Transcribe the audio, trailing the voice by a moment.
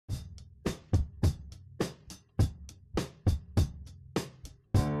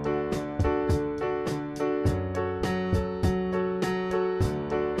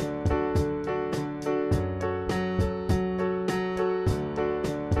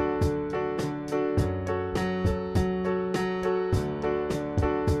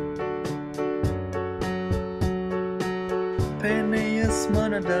Penaeus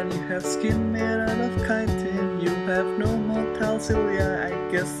monodon, you have skin made out of chitin. You have no mortal cilia,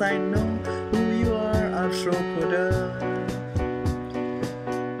 I guess I know who you are, arthropoda.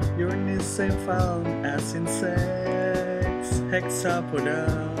 You're in the same found as insects, hexapoda.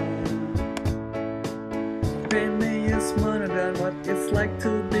 Penaeus monodon, what it's like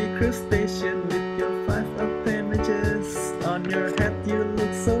to be crustacean with your 5 appendages. On your head you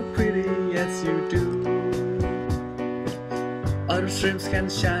look so pretty, yes you do. Other shrimps can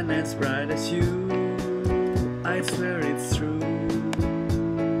shine as bright as you, I swear it's true.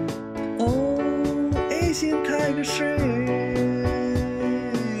 Oh, Asian tiger shrimp.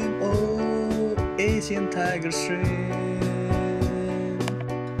 Oh, Asian tiger shrimp.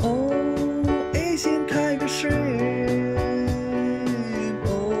 Oh, Asian tiger shrimp.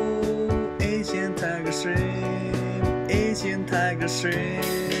 Oh, Asian tiger shrimp. Asian tiger shrimp.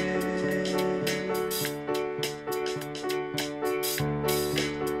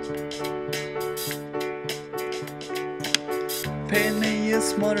 Penaeus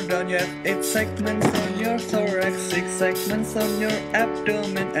monodon, you have 8 segments on your thorax, 6 segments on your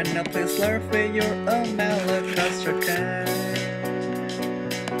abdomen, and a place larvae, you're a malacostracan.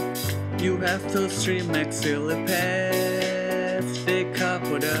 You have 3 maxillipeds,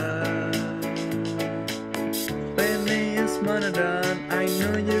 decapoda. Penaeus monodon, I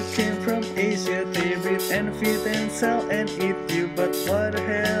know you came from Asia. They breed and feed and sell and eat you, but what the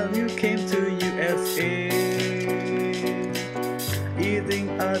hell, you came to USA eating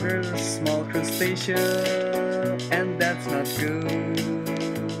other small crustaceans, and that's not good.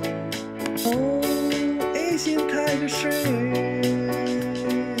 Oh, Asian tiger shrimp.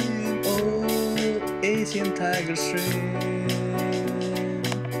 Oh, Asian tiger shrimp.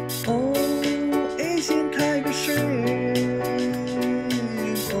 Oh, Asian tiger shrimp.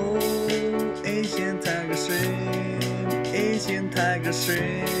 Oh, Asian tiger shrimp. Asian tiger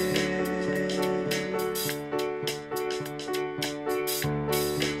shrimp.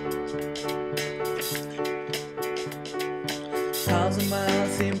 1,000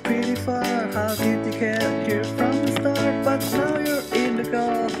 miles seem pretty far. How did you get here from the start? But now you're in the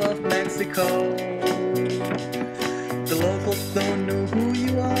Gulf of Mexico. The locals don't know who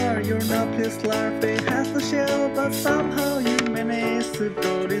you are. Your nauplius larvae has the shell, but somehow you managed to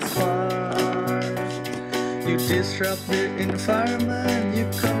go this far. You disrupt the environment, you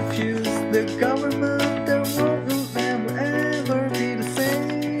confuse the government. The world will never ever be the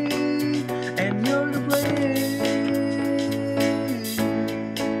same, and you're to blame.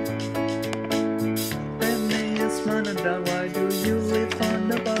 Monodon, why do you live on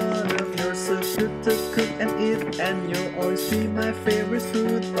the bottom? You're so good to cook and eat, and you'll always be my favorite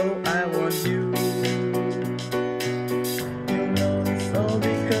food. Oh, I want you. You know it's all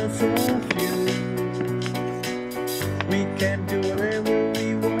because of you. We can do whatever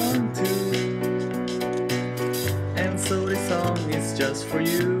we want to, and so this song is just for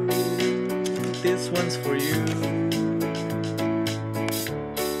you. This one's for you.